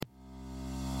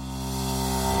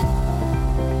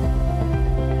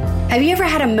Have you ever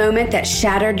had a moment that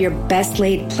shattered your best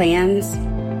laid plans?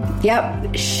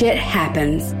 Yep, shit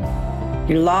happens.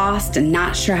 You're lost and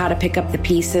not sure how to pick up the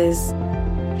pieces.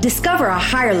 Discover a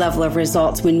higher level of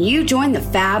results when you join the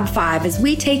Fab Five as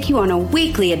we take you on a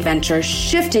weekly adventure,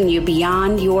 shifting you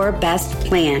beyond your best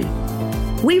plan.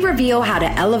 We reveal how to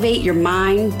elevate your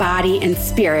mind, body, and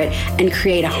spirit and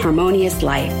create a harmonious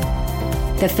life.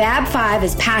 The Fab Five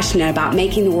is passionate about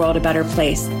making the world a better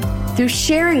place. Through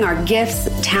sharing our gifts,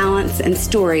 talents, and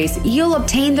stories, you'll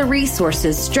obtain the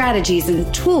resources, strategies,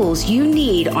 and tools you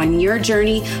need on your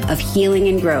journey of healing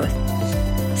and growth.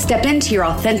 Step into your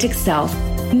authentic self,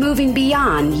 moving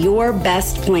beyond your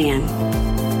best plan.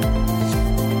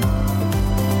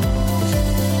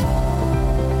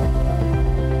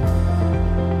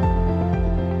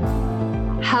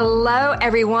 Hello,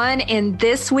 everyone. And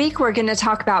this week, we're going to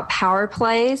talk about power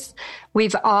plays.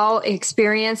 We've all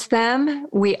experienced them.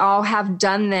 We all have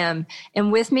done them.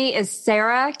 And with me is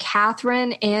Sarah,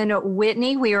 Catherine, and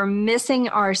Whitney. We are missing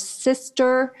our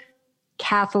sister,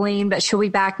 Kathleen, but she'll be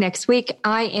back next week.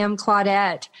 I am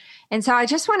Claudette. And so I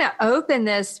just want to open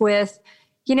this with,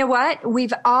 you know what?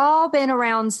 We've all been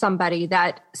around somebody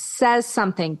that says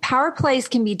something. Power plays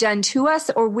can be done to us,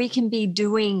 or we can be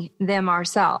doing them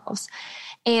ourselves.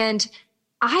 And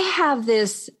I have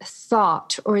this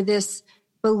thought or this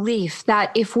belief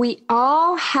that if we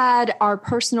all had our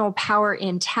personal power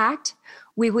intact,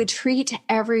 we would treat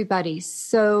everybody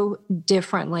so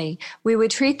differently. We would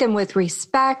treat them with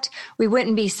respect. We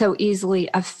wouldn't be so easily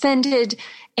offended.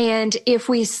 And if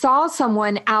we saw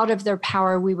someone out of their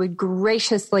power, we would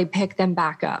graciously pick them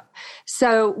back up.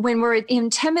 So when we're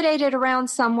intimidated around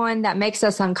someone that makes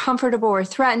us uncomfortable or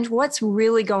threatened, what's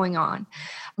really going on?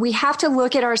 We have to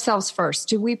look at ourselves first.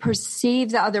 Do we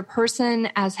perceive the other person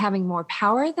as having more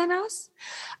power than us?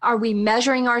 Are we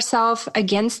measuring ourselves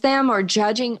against them or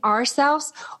judging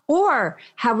ourselves? Or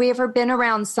have we ever been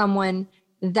around someone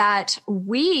that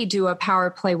we do a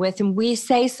power play with and we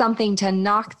say something to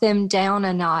knock them down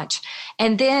a notch?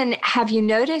 And then have you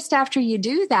noticed after you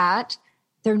do that,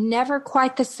 they're never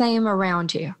quite the same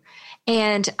around you?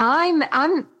 And I'm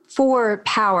for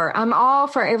power. I'm all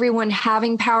for everyone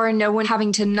having power and no one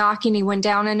having to knock anyone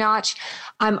down a notch.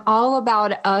 I'm all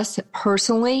about us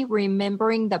personally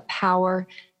remembering the power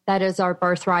that is our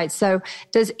birthright. So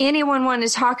does anyone want to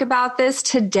talk about this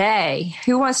today?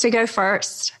 Who wants to go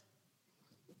first?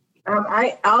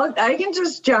 I can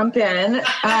just jump in.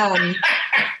 I'm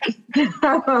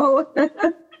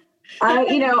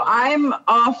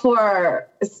all for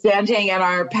standing in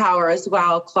our power as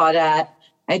well, Claudette.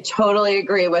 I totally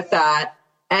agree with that.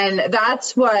 And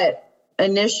that's what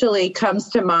initially comes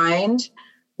to mind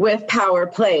with power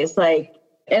plays, like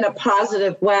in a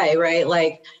positive way, right?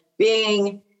 Like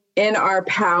being in our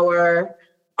power,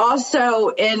 also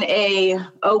in a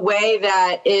way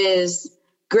that is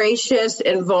gracious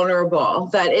and vulnerable,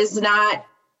 that is not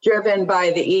driven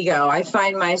by the ego. I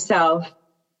find myself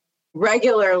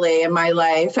regularly in my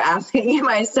life asking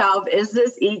myself, is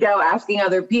this ego asking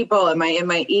other people? Am I in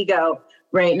my ego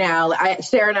right now?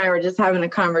 Sarah and I were just having a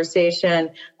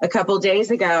conversation a couple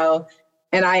days ago,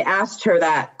 and I asked her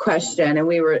that question, and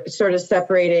we were sort of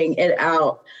separating it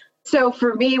out. So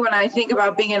for me, when I think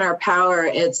about being in our power,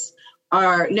 it's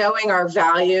knowing our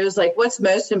values, like what's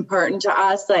most important to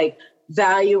us, like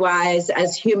value-wise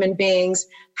as human beings,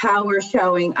 how we're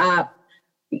showing up.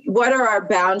 What are our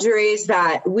boundaries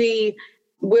that we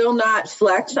will not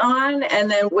flex on?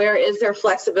 And then where is there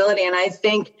flexibility? And I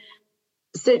think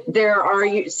there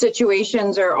are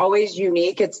situations are always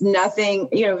unique. It's nothing,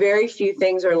 very few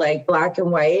things are like black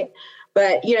and white,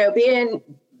 but,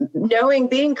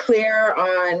 being clear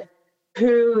on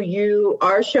who you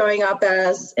are showing up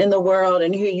as in the world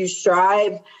and who you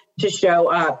strive to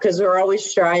show up, because we're always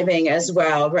striving as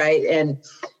well, right? And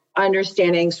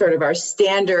understanding sort of our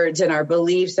standards and our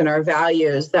beliefs and our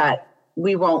values that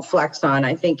we won't flex on,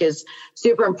 I think is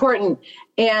super important.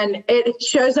 And it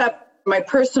shows up in my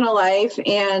personal life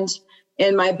and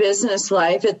in my business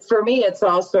life. For me, it's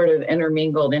all sort of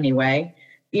intermingled anyway,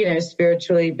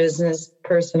 spiritually, business,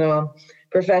 personal,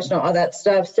 professional, all that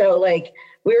stuff. So like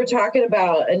we were talking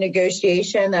about a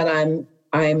negotiation that I'm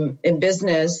in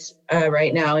business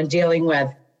right now and dealing with.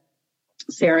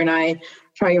 Sarah and I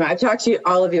talking about. I've talked to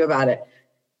all of you about it.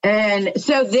 And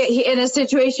so in a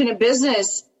situation in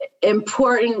business,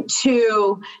 important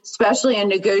to, especially in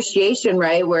negotiation,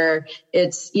 right, where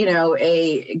it's,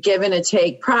 a give and a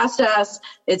take process.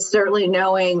 It's certainly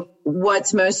knowing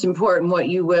what's most important, what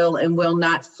you will and will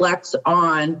not flex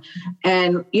on.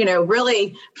 And,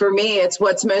 really, for me, it's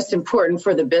what's most important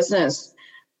for the business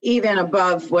even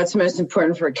above what's most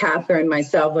important for Catherine,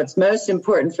 myself, what's most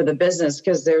important for the business,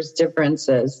 because there's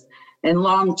differences in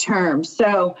long term.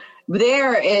 So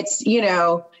there it's,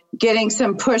 getting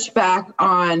some pushback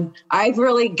on, I've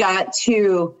really got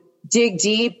to dig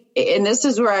deep. And this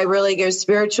is where I really go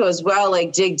spiritual as well,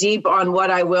 like dig deep on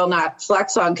what I will not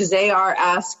flex on, because they are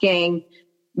asking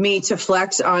me to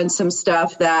flex on some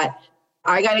stuff that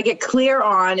I got to get clear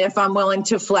on if I'm willing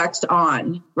to flex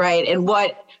on, right? And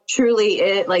what truly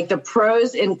it, like the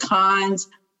pros and cons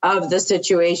of the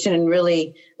situation, and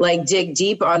really like dig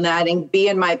deep on that and be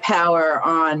in my power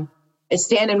on,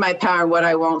 stand in my power what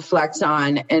I won't flex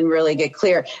on, and really get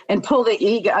clear and pull the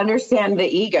ego, understand the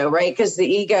ego, right? Because the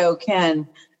ego can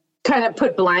kind of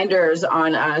put blinders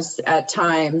on us at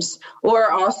times,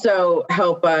 or also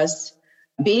help us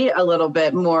be a little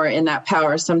bit more in that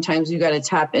power. Sometimes you got to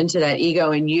tap into that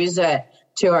ego and use it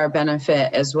to our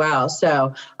benefit as well.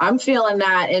 So I'm feeling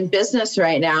that in business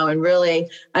right now, and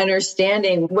really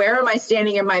understanding where am I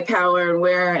standing in my power and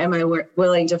where am I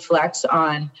willing to flex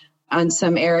on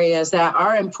some areas that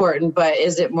are important, but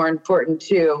is it more important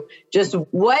to just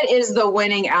what is the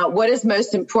winning out? What is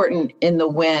most important in the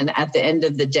win at the end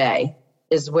of the day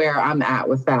is where I'm at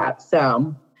with that.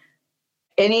 So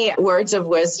any words of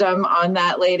wisdom on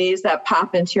that, ladies, that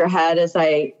pop into your head as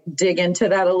I dig into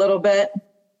that a little bit?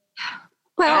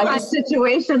 Well, a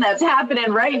situation that's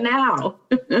happening right now.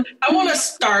 I want to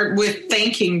start with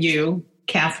thanking you,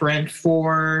 Catherine,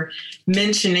 for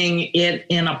mentioning it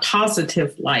in a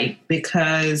positive light,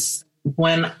 because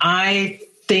when I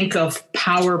think of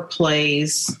power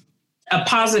plays, a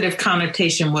positive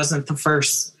connotation wasn't the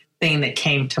first thing that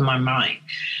came to my mind.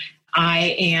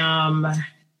 I am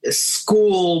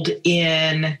schooled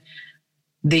in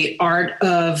the art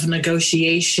of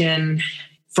negotiation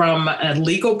from a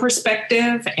legal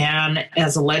perspective and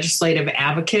as a legislative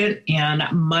advocate, and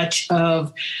much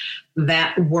of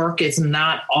that work is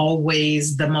not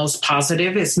always the most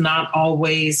positive. It's not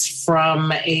always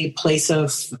from a place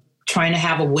of trying to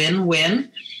have a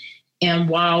win-win. And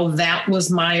while that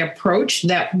was my approach,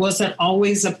 that wasn't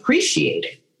always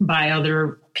appreciated by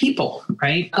other people,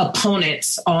 right?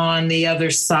 Opponents on the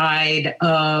other side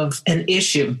of an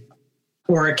issue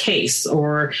or a case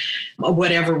or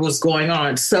whatever was going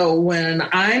on. So when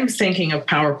I'm thinking of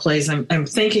power plays, I'm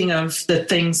thinking of the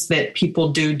things that people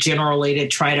do generally to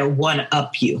try to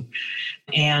one-up you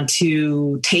and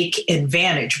to take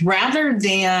advantage, rather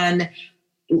than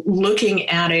looking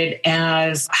at it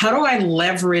as, how do I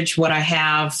leverage what I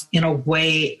have in a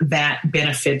way that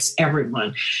benefits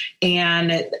everyone?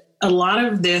 And a lot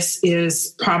of this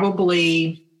is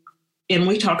probably, and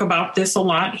we talk about this a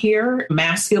lot here,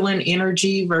 masculine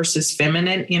energy versus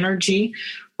feminine energy,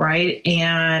 right?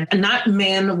 And not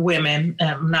men, women,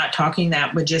 I'm not talking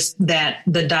that, but just that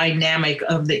the dynamic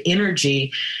of the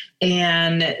energy,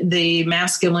 and the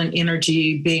masculine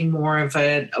energy being more of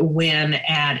a win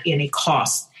at any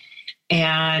cost.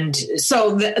 And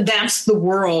so that's the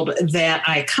world that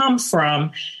I come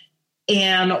from.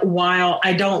 And while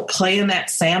I don't play in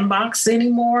that sandbox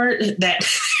anymore, that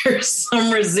there's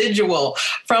some residual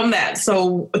from that.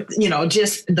 So,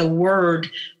 just the word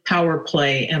power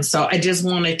play. And so I just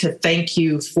wanted to thank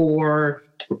you for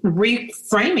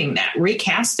reframing that,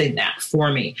 recasting that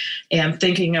for me, and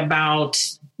thinking about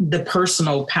the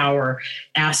personal power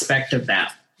aspect of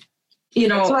that.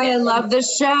 That's why I love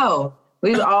this show.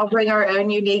 We all bring our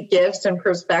own unique gifts and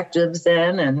perspectives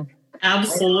in, and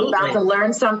absolutely I'm about to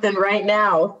learn something right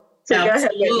now. So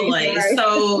absolutely.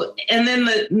 So, and then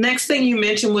the next thing you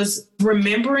mentioned was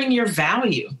remembering your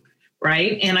value,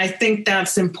 right? And I think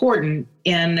that's important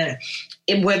in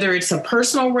whether it's a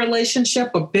personal relationship,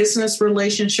 a business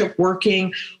relationship,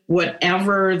 working,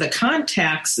 whatever the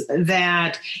context,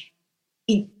 that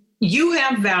you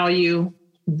have value.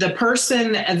 The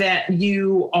person that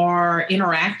you are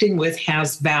interacting with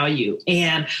has value,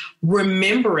 and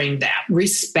remembering that,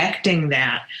 respecting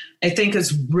that, I think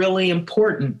is really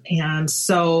important. And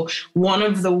so one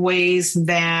of the ways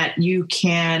that you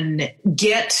can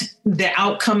get the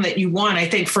outcome that you want, I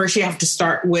think first you have to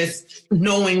start with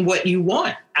knowing what you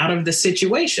want out of the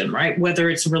situation, right? Whether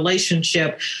it's a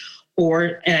relationship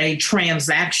or a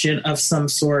transaction of some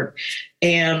sort.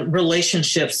 And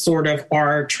relationships sort of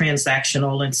are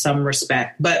transactional in some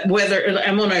respect. But whether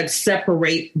I'm going to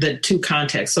separate the two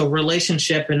contexts. So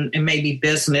relationship and maybe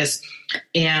business,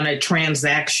 and a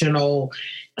transactional,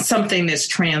 something that's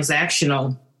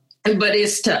transactional. But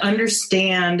it's to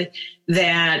understand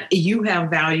that you have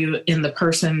value in the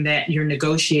person that you're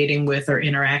negotiating with or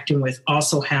interacting with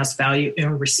also has value,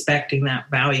 and respecting that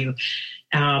value.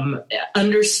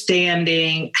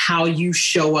 understanding how you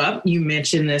show up. You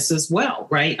mentioned this as well,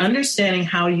 right? Understanding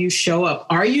how you show up.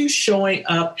 Are you showing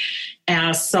up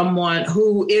as someone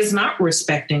who is not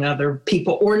respecting other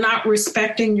people or not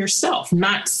respecting yourself,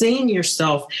 not seeing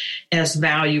yourself as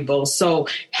valuable? So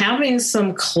having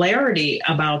some clarity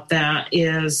about that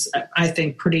is, I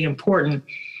think, pretty important.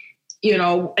 You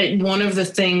know, one of the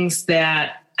things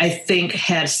that I think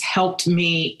has helped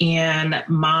me in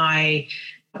my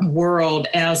world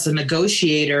as a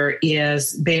negotiator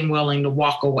is being willing to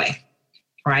walk away,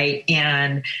 right?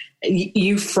 And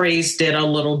you phrased it a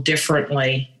little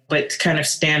differently, but kind of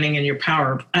standing in your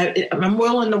power. I'm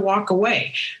willing to walk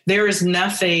away. There is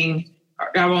nothing,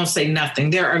 I won't say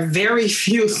nothing. There are very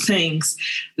few things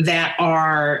that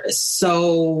are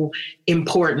so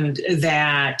important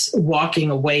that walking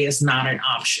away is not an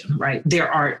option, right?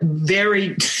 There are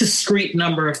very discrete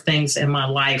number of things in my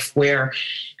life where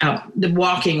the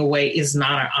walking away is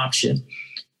not an option.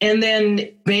 And then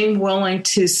being willing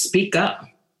to speak up.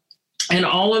 And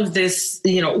all of this,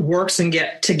 you know, works and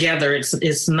get together.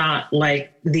 It's not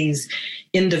like these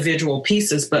individual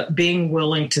pieces, but being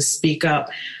willing to speak up.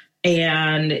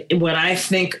 And when I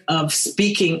think of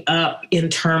speaking up in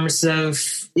terms of,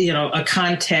 you know, a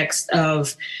context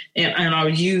of, and I'll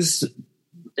use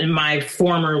my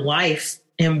former life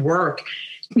and work,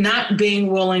 not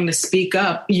being willing to speak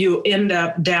up, you end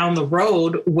up down the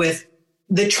road with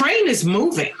the train is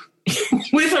moving.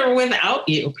 With or without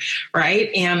you, right?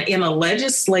 And in a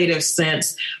legislative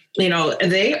sense, you know,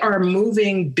 they are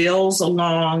moving bills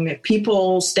along.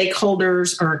 People,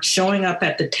 stakeholders are showing up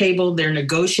at the table. They're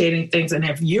negotiating things. And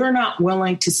if you're not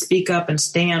willing to speak up and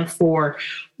stand for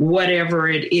whatever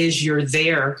it is you're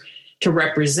there to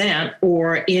represent,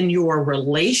 or in your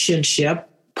relationship,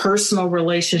 personal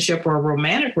relationship or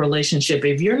romantic relationship,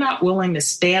 if you're not willing to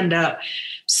stand up,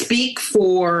 speak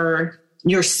for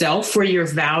yourself, for your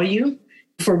value,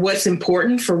 for what's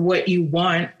important, for what you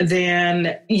want,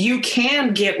 then you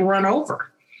can get run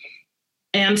over.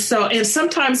 And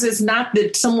sometimes it's not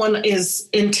that someone is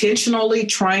intentionally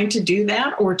trying to do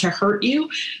that or to hurt you,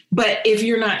 but if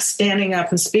you're not standing up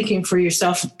and speaking for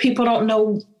yourself, people don't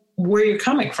know where you're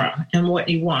coming from and what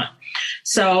you want.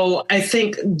 So I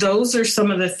think those are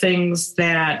some of the things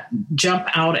that jump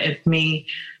out at me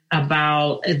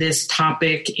about this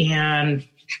topic. And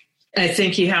I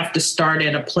think you have to start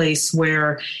at a place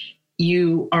where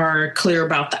you are clear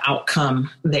about the outcome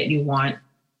that you want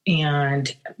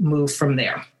and move from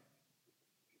there.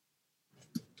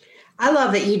 I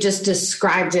love that you just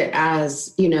described it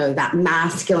as, you know, that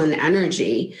masculine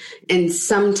energy. And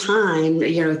sometime,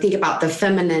 you know, think about the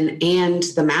feminine and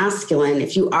the masculine.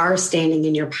 If you are standing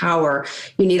in your power,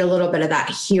 you need a little bit of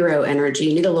that hero energy.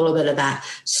 You need a little bit of that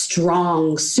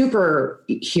strong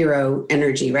superhero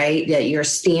energy, right? That you're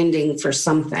standing for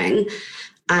something.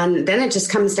 And then it just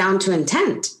comes down to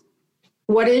intent.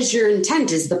 What is your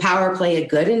intent? Is the power play a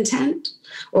good intent?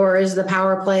 Or is the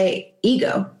power play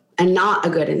ego? And not a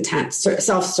good intent,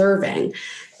 self-serving.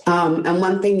 And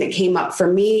one thing that came up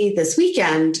for me this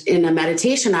weekend in a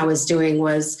meditation I was doing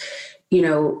was, you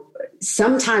know,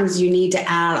 sometimes you need to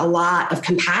add a lot of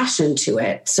compassion to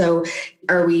it. So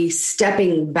are we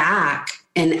stepping back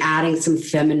and adding some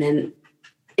feminine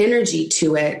energy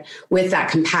to it with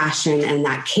that compassion and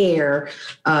that care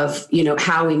of, you know,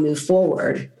 how we move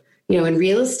forward? You know, in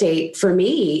real estate, for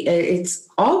me, it's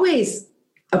always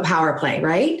a power play,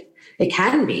 right? It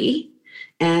can be.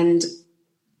 And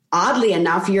oddly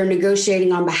enough, you're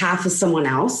negotiating on behalf of someone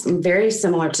else, very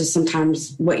similar to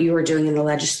sometimes what you were doing in the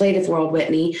legislative world,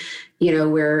 Whitney, you know,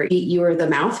 where you are the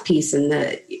mouthpiece and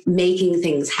the making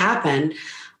things happen.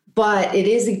 But it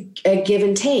is a give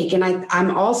and take. And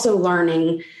I'm also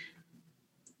learning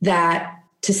that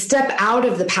to step out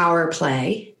of the power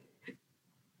play,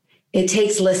 it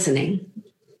takes listening.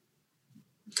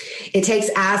 It takes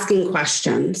asking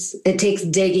questions. It takes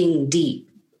digging deep.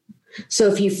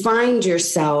 So if you find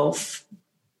yourself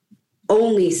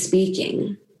only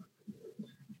speaking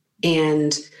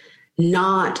and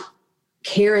not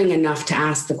caring enough to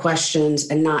ask the questions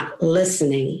and not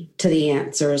listening to the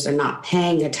answers and not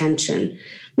paying attention,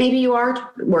 maybe you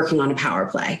are working on a power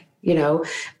play, you know,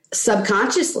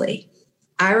 subconsciously.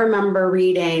 I remember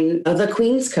reading The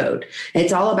Queen's Code.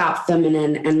 It's all about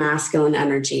feminine and masculine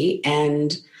energy.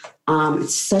 And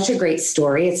it's such a great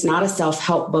story. It's not a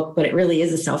self-help book, but it really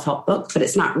is a self-help book, but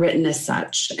it's not written as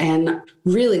such. And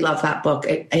really love that book.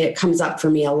 It comes up for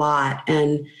me a lot.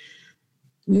 And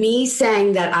me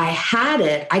saying that I had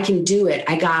it, I can do it.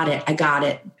 I got it.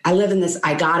 I live in this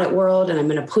I got it world, and I'm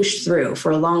going to push through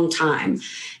for a long time.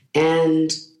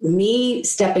 And me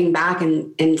stepping back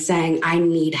and saying I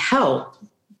need help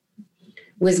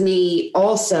was me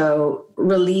also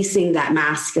releasing that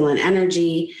masculine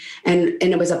energy. And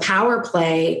it was a power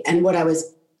play. And what I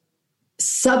was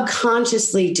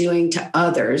subconsciously doing to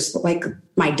others, like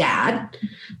my dad,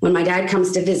 when my dad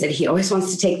comes to visit, he always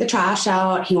wants to take the trash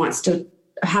out. He wants to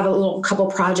have a couple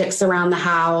projects around the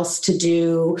house to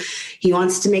do. He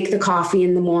wants to make the coffee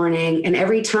in the morning. And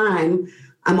every time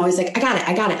I'm always like,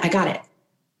 I got it.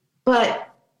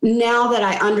 But now that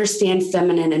I understand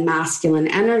feminine and masculine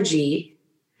energy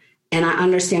and I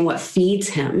understand what feeds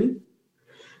him,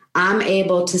 I'm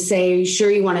able to say,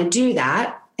 sure, you want to do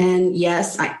that? And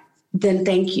yes, then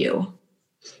thank you.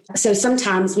 So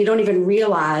sometimes we don't even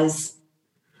realize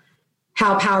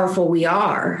how powerful we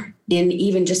are in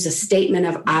even just a statement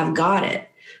of, I've got it.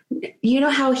 You know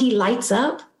how he lights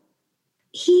up?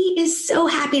 He is so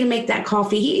happy to make that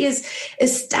coffee. He is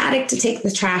ecstatic to take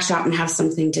the trash out and have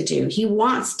something to do. He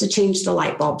wants to change the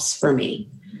light bulbs for me.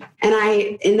 And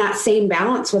in that same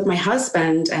balance with my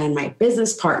husband and my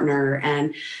business partner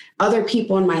and other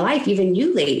people in my life, even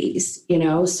you ladies,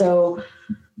 so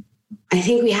I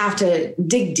think we have to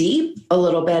dig deep a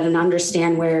little bit and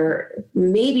understand where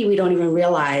maybe we don't even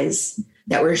realize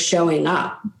that we're showing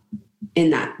up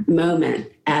in that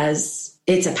moment as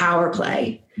it's a power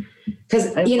play.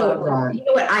 Because you know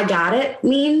what I got it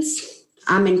means?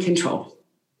 I'm in control.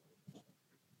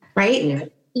 Right?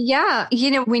 Yeah.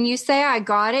 When you say I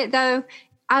got it, though,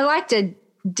 I like to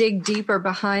dig deeper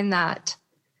behind that.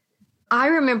 I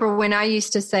remember when I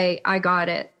used to say I got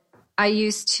it,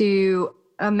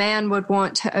 a man would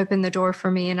want to open the door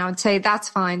for me and I would say, that's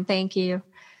fine. Thank you.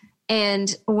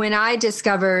 And when I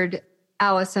discovered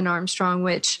Alison Armstrong,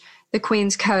 which The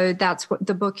Queen's Code, that's what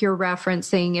the book you're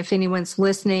referencing. If anyone's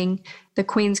listening, The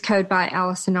Queen's Code by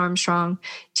Alison Armstrong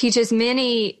teaches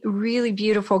many really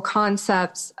beautiful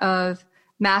concepts of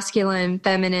masculine,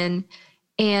 feminine.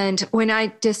 And when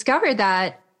I discovered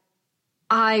that,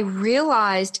 I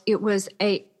realized it was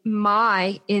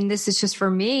and this is just for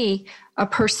me, a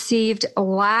perceived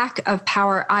lack of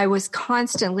power. I was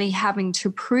constantly having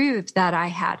to prove that I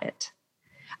had it.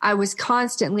 I was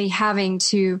constantly having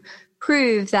to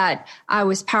prove that I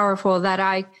was powerful, that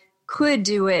I could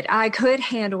do it. I could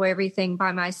handle everything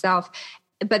by myself.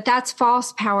 But that's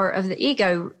false power of the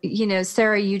ego.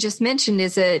 Sarah, you just mentioned,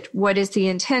 what is the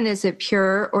intent? Is it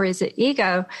pure or is it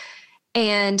ego?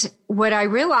 And what I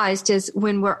realized is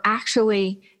when we're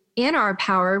actually in our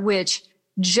power, which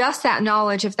just that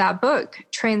knowledge of that book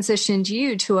transitioned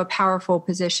you to a powerful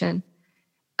position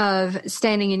of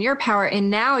standing in your power. And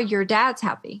now your dad's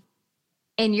happy.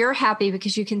 And you're happy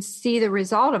because you can see the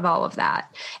result of all of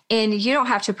that. And you don't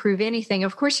have to prove anything.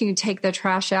 Of course, you can take the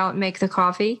trash out and make the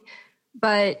coffee.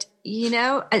 But,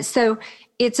 so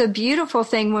it's a beautiful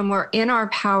thing when we're in our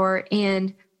power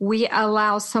and we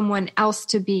allow someone else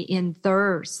to be in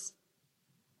theirs,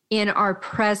 in our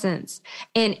presence.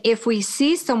 And if we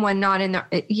see someone not in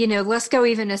there, let's go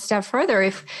even a step further.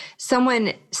 If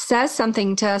someone says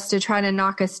something to us to try to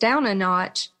knock us down a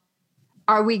notch,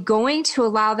 are we going to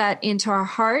allow that into our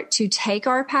heart to take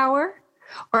our power?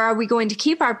 Or are we going to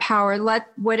keep our power, let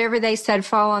whatever they said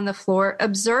fall on the floor,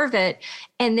 observe it,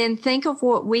 and then think of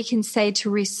what we can say to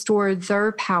restore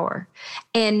their power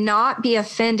and not be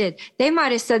offended? They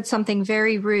might have said something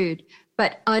very rude,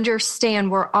 but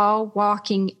understand we're all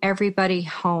walking everybody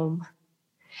home.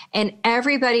 And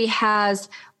everybody has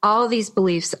all these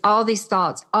beliefs, all these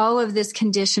thoughts, all of this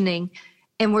conditioning.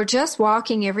 And we're just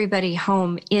walking everybody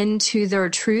home into their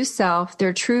true self,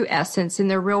 their true essence, and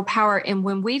their real power. And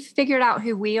when we've figured out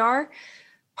who we are,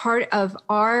 part of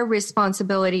our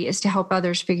responsibility is to help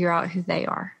others figure out who they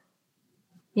are.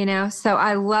 So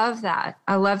I love that.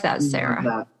 I love that,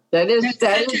 Sarah. That is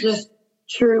just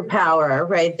true power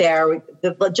right there.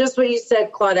 Just what you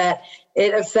said, Claudette,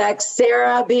 it affects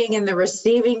Sarah being in the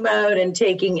receiving mode and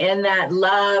taking in that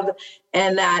love.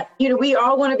 And that, we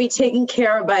all want to be taken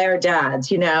care of by our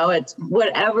dads, it's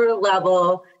whatever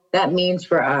level that means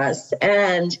for us.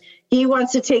 And he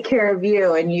wants to take care of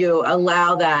you and you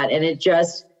allow that. And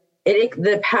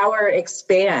the power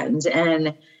expands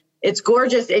and it's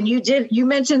gorgeous. And you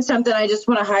mentioned something I just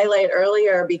want to highlight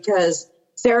earlier because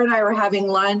Sarah and I were having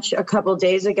lunch a couple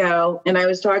days ago and I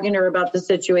was talking to her about the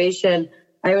situation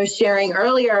I was sharing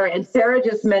earlier. And Sarah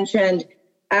just mentioned,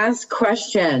 ask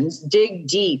questions, dig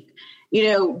deep.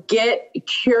 Get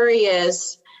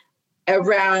curious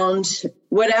around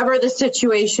whatever the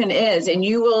situation is, and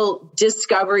you will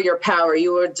discover your power.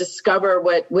 You will discover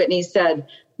what Whitney said,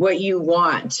 what you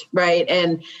want, right?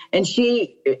 And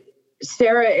she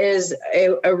Sarah is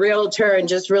a realtor and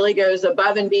just really goes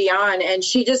above and beyond. And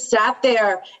she just sat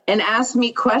there and asked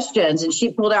me questions. And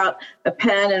she pulled out a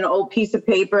pen and an old piece of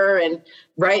paper and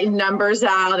writing numbers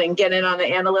out and getting on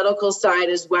the analytical side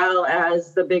as well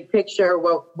as the big picture,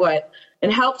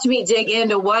 and helped me dig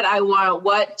into what I want,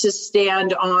 what to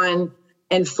stand on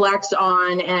and flex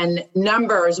on, and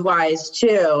numbers wise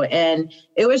too. And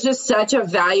it was just such a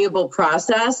valuable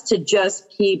process to just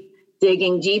keep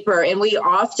digging deeper. And we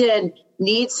often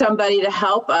need somebody to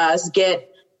help us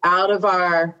get out of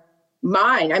our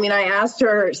mind. I mean, I asked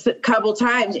her a couple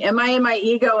times, am I in my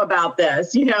ego about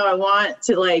this? I want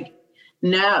to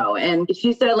no. And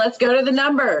she said, let's go to the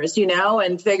numbers,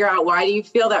 and figure out, why do you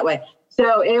feel that way?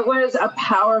 So it was a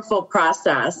powerful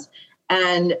process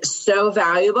and so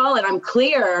valuable. And I'm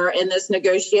clear in this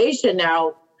negotiation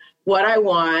now what I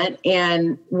want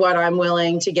and what I'm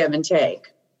willing to give and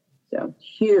take. So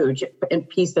huge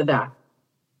piece of that.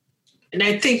 And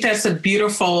I think that's a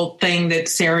beautiful thing that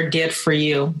Sarah did for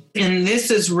you. And this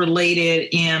is related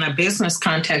in a business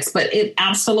context, but it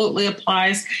absolutely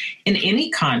applies in any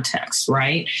context,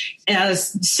 right? As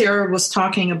Sarah was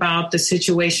talking about the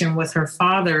situation with her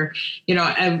father,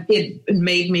 it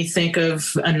made me think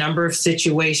of a number of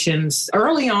situations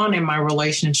early on in my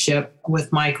relationship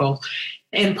with Michael,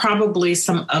 and probably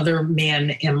some other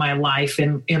men in my life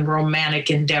in romantic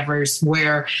endeavors,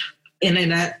 where in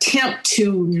an attempt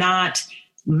to not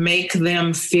make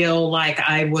them feel like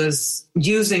I was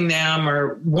using them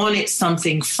or wanted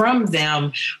something from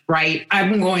them, right?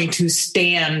 I'm going to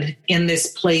stand in this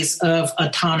place of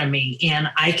autonomy, and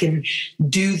I can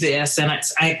do this, and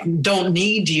I don't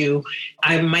need you.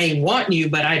 I may want you,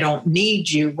 but I don't need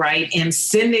you, right? And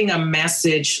sending a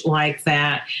message like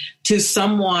that to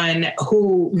someone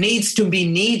who needs to be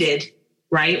needed,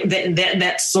 right?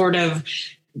 That sort of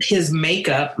his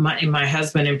makeup, my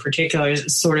husband in particular,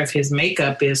 sort of his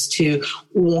makeup is to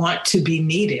want to be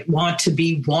needed, want to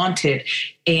be wanted.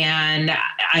 And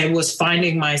I was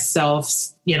finding myself,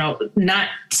 not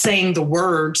saying the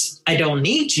words, I don't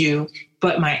need you,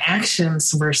 but my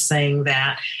actions were saying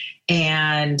that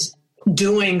and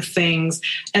doing things.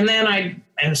 And then I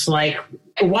was like,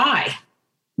 why?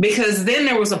 Because then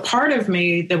there was a part of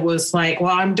me that was like,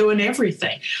 well, I'm doing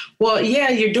everything. Well, yeah,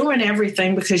 you're doing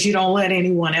everything because you don't let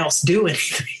anyone else do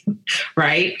anything,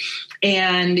 right?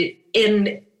 And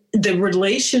in the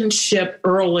relationship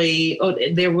early,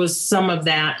 there was some of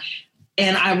that.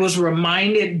 And I was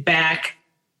reminded back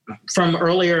from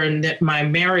earlier in my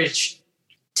marriage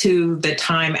to the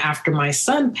time after my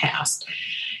son passed.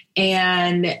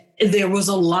 And there was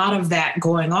a lot of that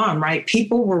going on, right?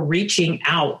 People were reaching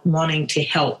out, wanting to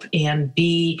help and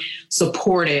be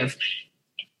supportive,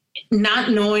 not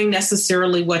knowing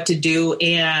necessarily what to do.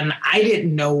 And I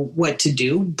didn't know what to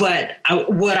do, but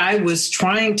what I was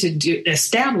trying to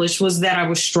establish was that I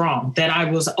was strong, that I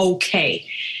was okay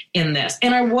in this.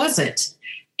 And I wasn't.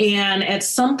 And at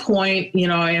some point,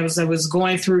 as I was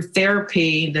going through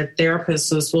therapy, the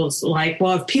therapist was like,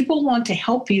 well, if people want to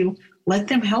help you, let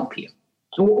them help you.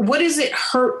 What does it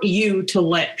hurt you to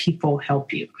let people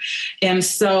help you? And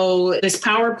so this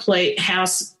power play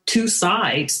has two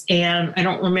sides. And I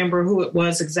don't remember who it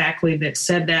was exactly that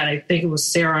said that. I think it was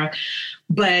Sarah.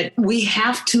 But we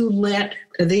have to let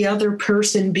the other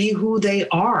person be who they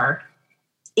are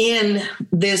in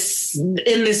this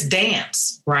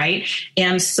dance, right?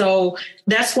 And so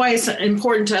that's why it's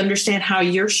important to understand how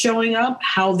you're showing up,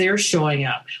 how they're showing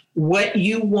up, what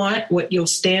you want, what you'll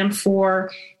stand for,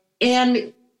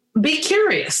 and be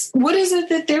curious. What is it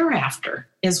that they're after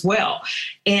as well?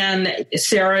 And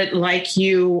Sarah, like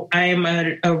you, I'm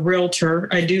a realtor.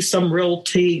 I do some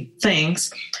realty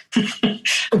things,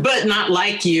 but not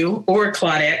like you or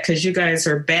Claudette, because you guys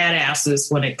are badasses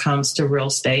when it comes to real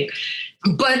estate.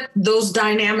 But those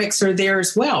dynamics are there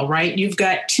as well, right? You've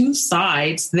got two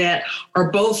sides that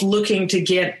are both looking to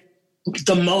get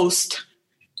the most,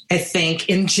 I think,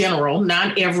 in general,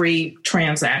 not every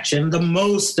transaction, the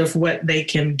most of what they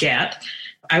can get.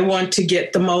 I want to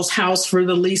get the most house for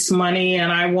the least money,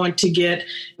 and I want to give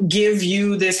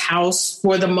you this house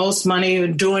for the most money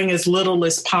and doing as little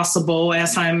as possible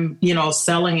as I'm,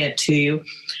 selling it to you.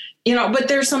 But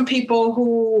there's some people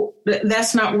who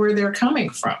that's not where they're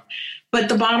coming from. But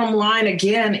the bottom line,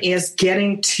 again, is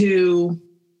getting to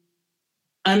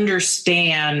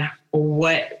understand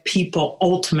what people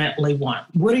ultimately want.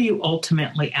 What are you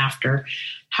ultimately after?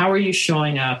 How are you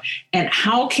showing up? And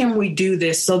how can we do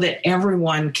this so that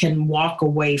everyone can walk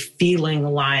away feeling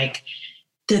like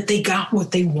that they got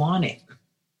what they wanted?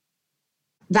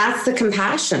 That's the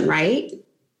compassion, right?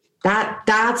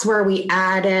 That's where we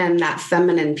add in that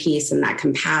feminine piece and that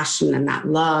compassion and that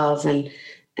love. And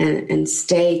and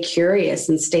stay curious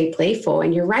and stay playful.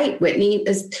 And you're right, Whitney,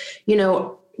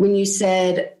 when you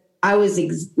said I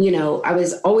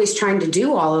was always trying to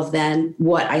do all of then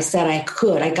what I said I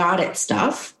could, I got it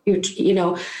stuff,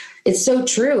 it's so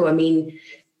true. I mean,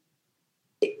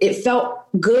 it felt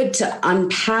good to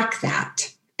unpack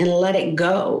that and let it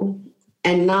go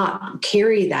and not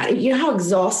carry that. You know how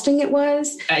exhausting it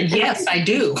was? Yes, I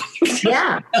do.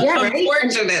 Yeah. Right?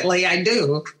 Unfortunately, I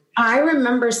do. I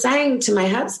remember saying to my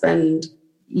husband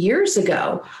years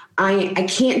ago, I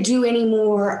can't do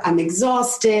anymore. I'm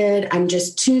exhausted. I'm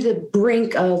just to the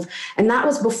brink of, and that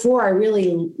was before I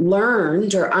really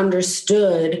learned or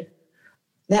understood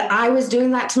that I was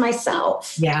doing that to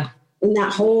myself. Yeah. In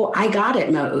that whole I got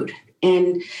it mode.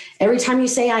 And every time you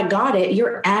say I got it,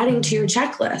 you're adding to your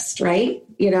checklist, right?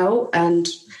 And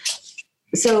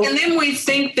so. And then we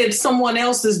think that someone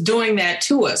else is doing that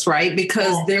to us, right?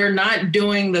 Because they're not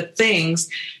doing the things,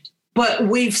 but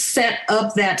we've set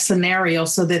up that scenario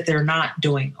so that they're not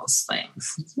doing those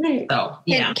things. Right. So,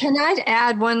 yeah. Can I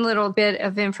add one little bit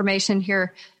of information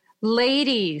here?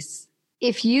 Ladies,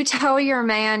 if you tell your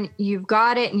man you've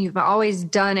got it and you've always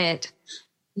done it,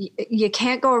 you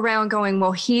can't go around going,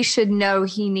 well, he should know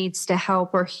he needs to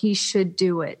help or he should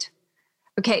do it.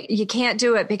 Okay, you can't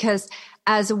do it because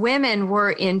as women,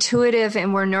 we're intuitive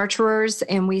and we're nurturers,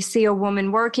 and we see a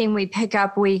woman working, we pick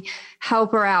up, we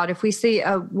help her out. If we see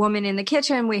a woman in the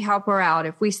kitchen, we help her out.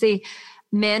 If we see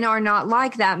men are not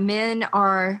like that, men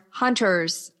are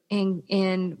hunters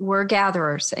and we're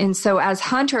gatherers. And so as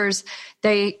hunters,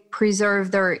 they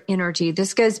preserve their energy.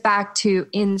 This goes back to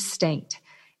instinct.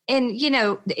 And,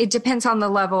 it depends on the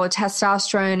level of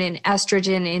testosterone and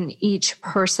estrogen in each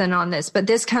person on this. But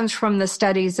this comes from the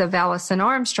studies of Alison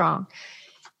Armstrong.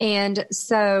 And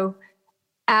so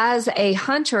as a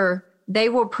hunter, they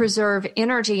will preserve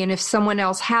energy. And if someone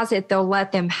else has it, they'll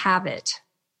let them have it.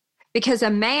 Because a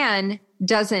man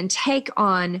doesn't take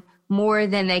on more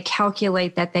than they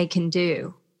calculate that they can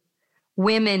do.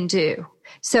 Women do.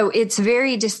 So it's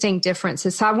very distinct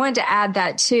differences. So I wanted to add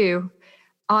that too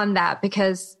on that,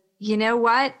 because you know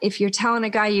what? If you're telling a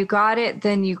guy you got it,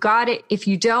 then you got it. If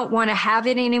you don't want to have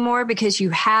it anymore because you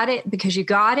had it, because you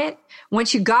got it,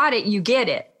 once you got it, you get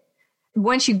it.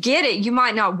 Once you get it, you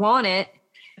might not want it.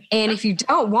 And if you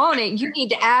don't want it, you need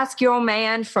to ask your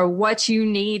man for what you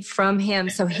need from him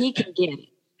so he can get it.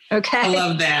 Okay? I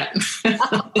love that.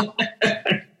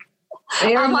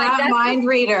 They are not mind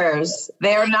readers.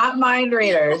 They are not mind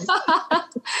readers.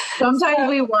 Sometimes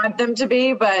we want them to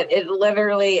be, but it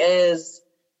literally is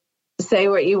say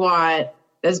what you want,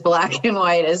 as black and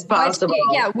white as possible.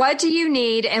 What do you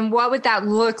need and what would that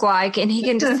look like? And he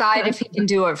can decide if he can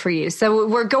do it for you. So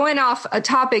we're going off a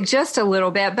topic just a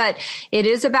little bit, but it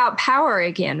is about power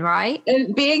again, right?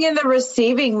 And being in the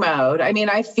receiving mode. I mean,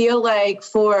 I feel like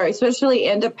for especially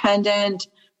independent,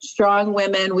 strong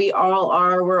women, we're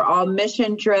all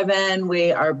mission driven.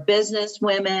 We are business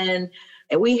women.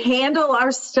 We handle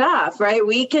our stuff, right?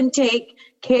 We can take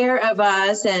care of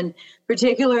us. And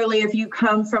particularly if you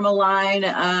come from a line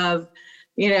of,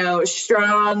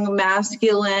 strong,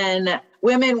 masculine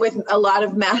women with a lot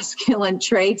of masculine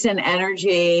traits and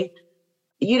energy,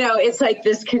 it's like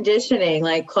this conditioning,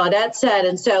 like Claudette said.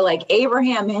 And so like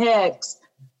Abraham Hicks,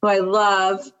 who I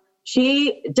love,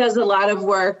 she does a lot of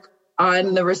work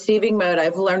on the receiving mode.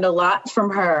 I've learned a lot from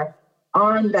her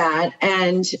on that.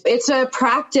 And it's a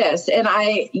practice. And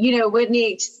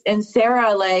Whitney and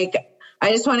Sarah, I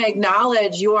just want to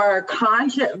acknowledge your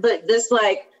conscious, this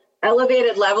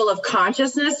elevated level of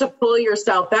consciousness to pull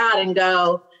yourself out and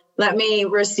go, let me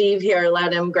receive here,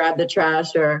 let him grab the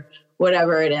trash or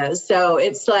whatever it is. So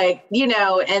it's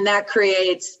and that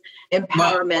creates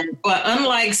empowerment. Well,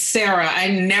 unlike Sarah, I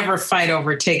never fight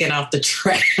over taking out the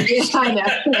trash. I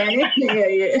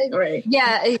know. Right.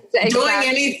 Yeah, exactly. Doing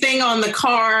anything on the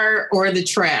car or the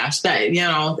trash, that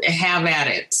have at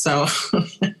it. So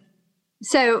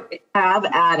have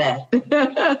at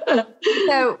it.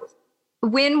 So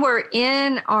when we're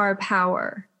in our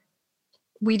power,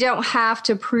 we don't have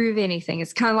to prove anything.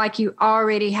 It's kind of like you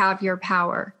already have your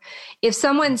power. If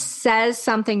someone says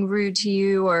something rude to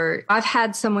you, or I've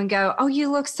had someone go, oh,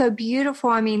 you look so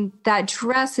beautiful. I mean, that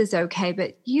dress is okay,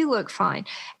 but you look fine.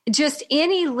 Just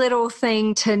any little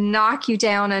thing to knock you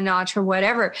down a notch or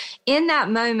whatever. In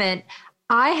that moment,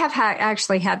 I have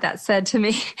actually had that said to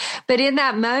me, but in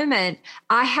that moment,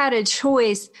 I had a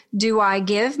choice. Do I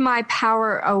give my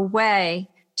power away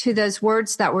to those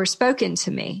words that were spoken to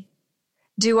me?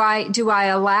 Do I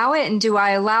allow it, and do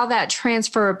I allow that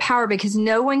transfer of power? Because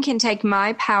no one can take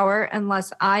my power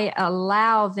unless I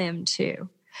allow them to.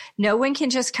 No one can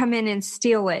just come in and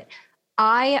steal it.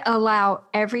 I allow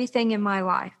everything in my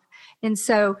life. And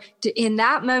so in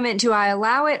that moment, do I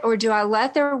allow it, or do I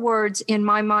let their words in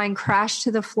my mind crash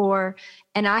to the floor,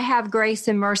 and I have grace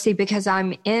and mercy because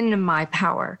I'm in my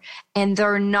power and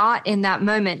they're not in that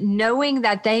moment, knowing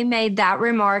that they made that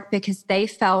remark because they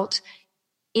felt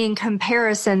in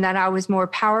comparison that I was more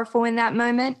powerful in that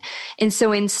moment. And so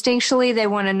instinctually, they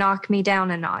want to knock me down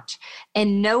a notch.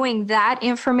 And knowing that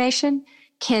information,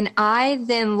 can I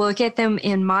then look at them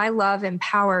in my love and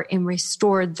power and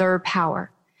restore their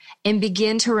power and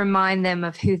begin to remind them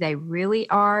of who they really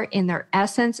are in their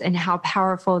essence and how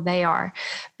powerful they are?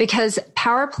 Because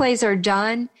power plays are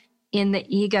done in the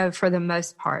ego for the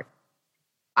most part.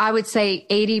 I would say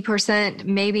 80%,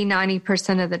 maybe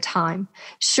 90% of the time.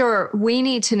 Sure, we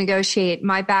need to negotiate.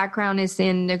 My background is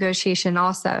in negotiation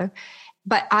also.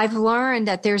 But I've learned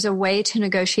that there's a way to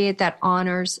negotiate that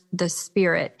honors the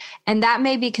spirit. And that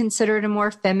may be considered a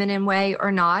more feminine way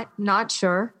or not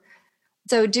sure.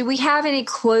 So do we have any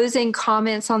closing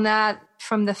comments on that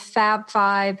from the Fab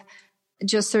Five,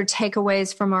 just their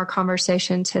takeaways from our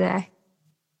conversation today?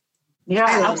 Yeah,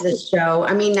 I love this show.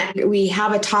 I mean, we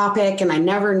have a topic and I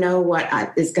never know what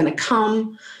is going to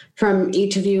come from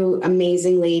each of you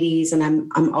amazing ladies. And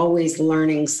I'm always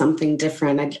learning something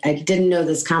different. I didn't know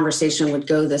this conversation would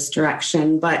go this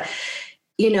direction, but,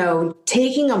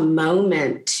 taking a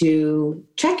moment to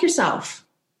check yourself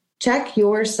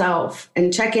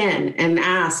and check in and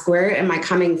ask, where am I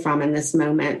coming from in this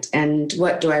moment? And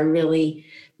what do I really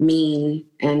mean?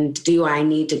 And do I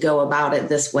need to go about it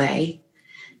this way?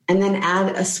 And then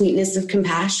add a sweetness of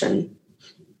compassion.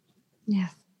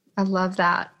 Yes, I love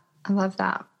that.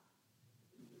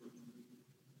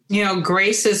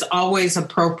 Grace is always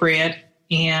appropriate.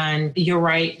 And you're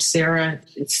right, Sarah,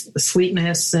 it's the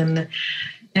sweetness. And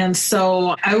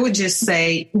so I would just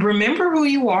say, remember who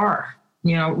you are.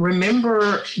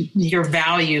 Remember your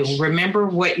value. Remember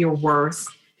what you're worth.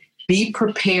 Be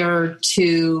prepared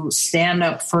to stand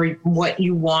up for what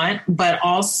you want, but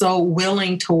also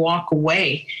willing to walk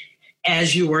away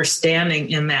as you are standing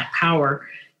in that power.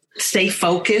 Stay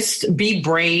focused, be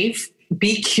brave,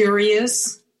 be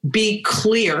curious, be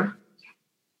clear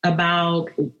about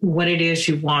what it is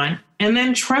you want, and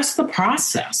then trust the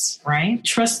process, right?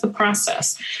 Trust the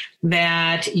process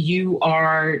that you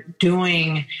are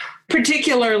doing,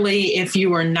 particularly if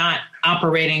you are not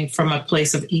operating from a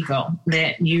place of ego,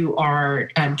 that you are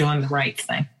doing the right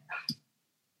thing.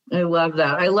 I love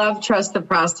that. I love trust the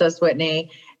process,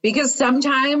 Whitney, because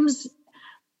sometimes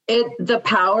the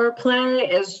power play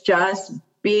is just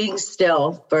being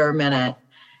still for a minute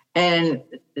and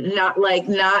not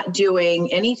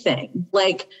doing anything.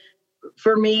 Like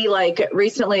for me,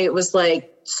 recently it was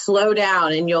slow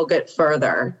down and you'll get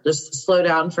further. Just slow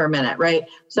down for a minute, right?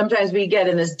 Sometimes we get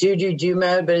in this do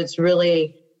mode, but it's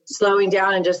really slowing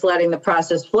down and just letting the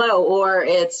process flow, or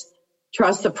it's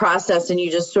trust the process and you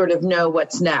just sort of know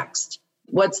what's next.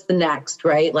 What's the next,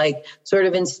 right? Sort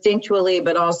of instinctually,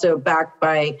 but also backed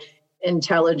by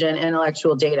intelligent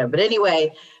intellectual data. But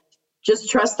anyway, just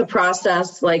trust the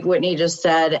process, like Whitney just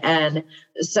said. And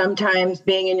sometimes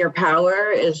being in your power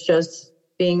is just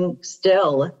being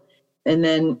still and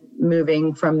then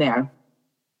moving from there.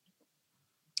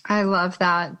 I love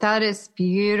that. That is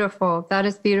beautiful.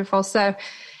 So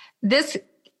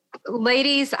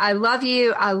ladies, I love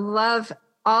you. I love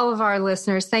all of our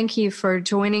listeners. Thank you for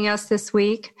joining us this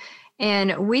week.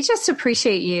 And we just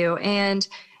appreciate you. And,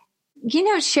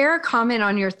 share a comment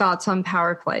on your thoughts on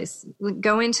power plays.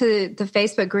 Go into the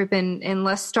Facebook group and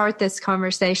let's start this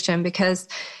conversation, because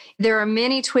there are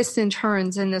many twists and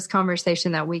turns in this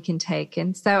conversation that we can take.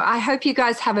 And so I hope you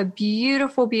guys have a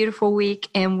beautiful, beautiful week,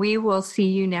 and we will see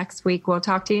you next week. We'll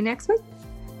talk to you next week.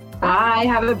 Bye.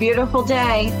 Have a beautiful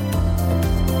day.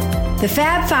 The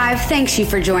Fab Five thanks you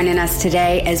for joining us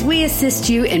today as we assist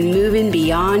you in moving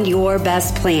beyond your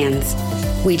best plans.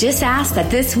 We just ask that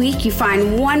this week you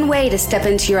find one way to step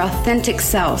into your authentic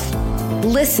self.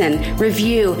 Listen,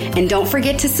 review, and don't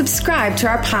forget to subscribe to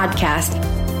our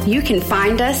podcast. You can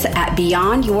find us at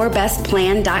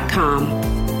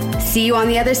beyondyourbestplan.com. See you on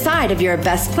the other side of your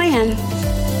best plan.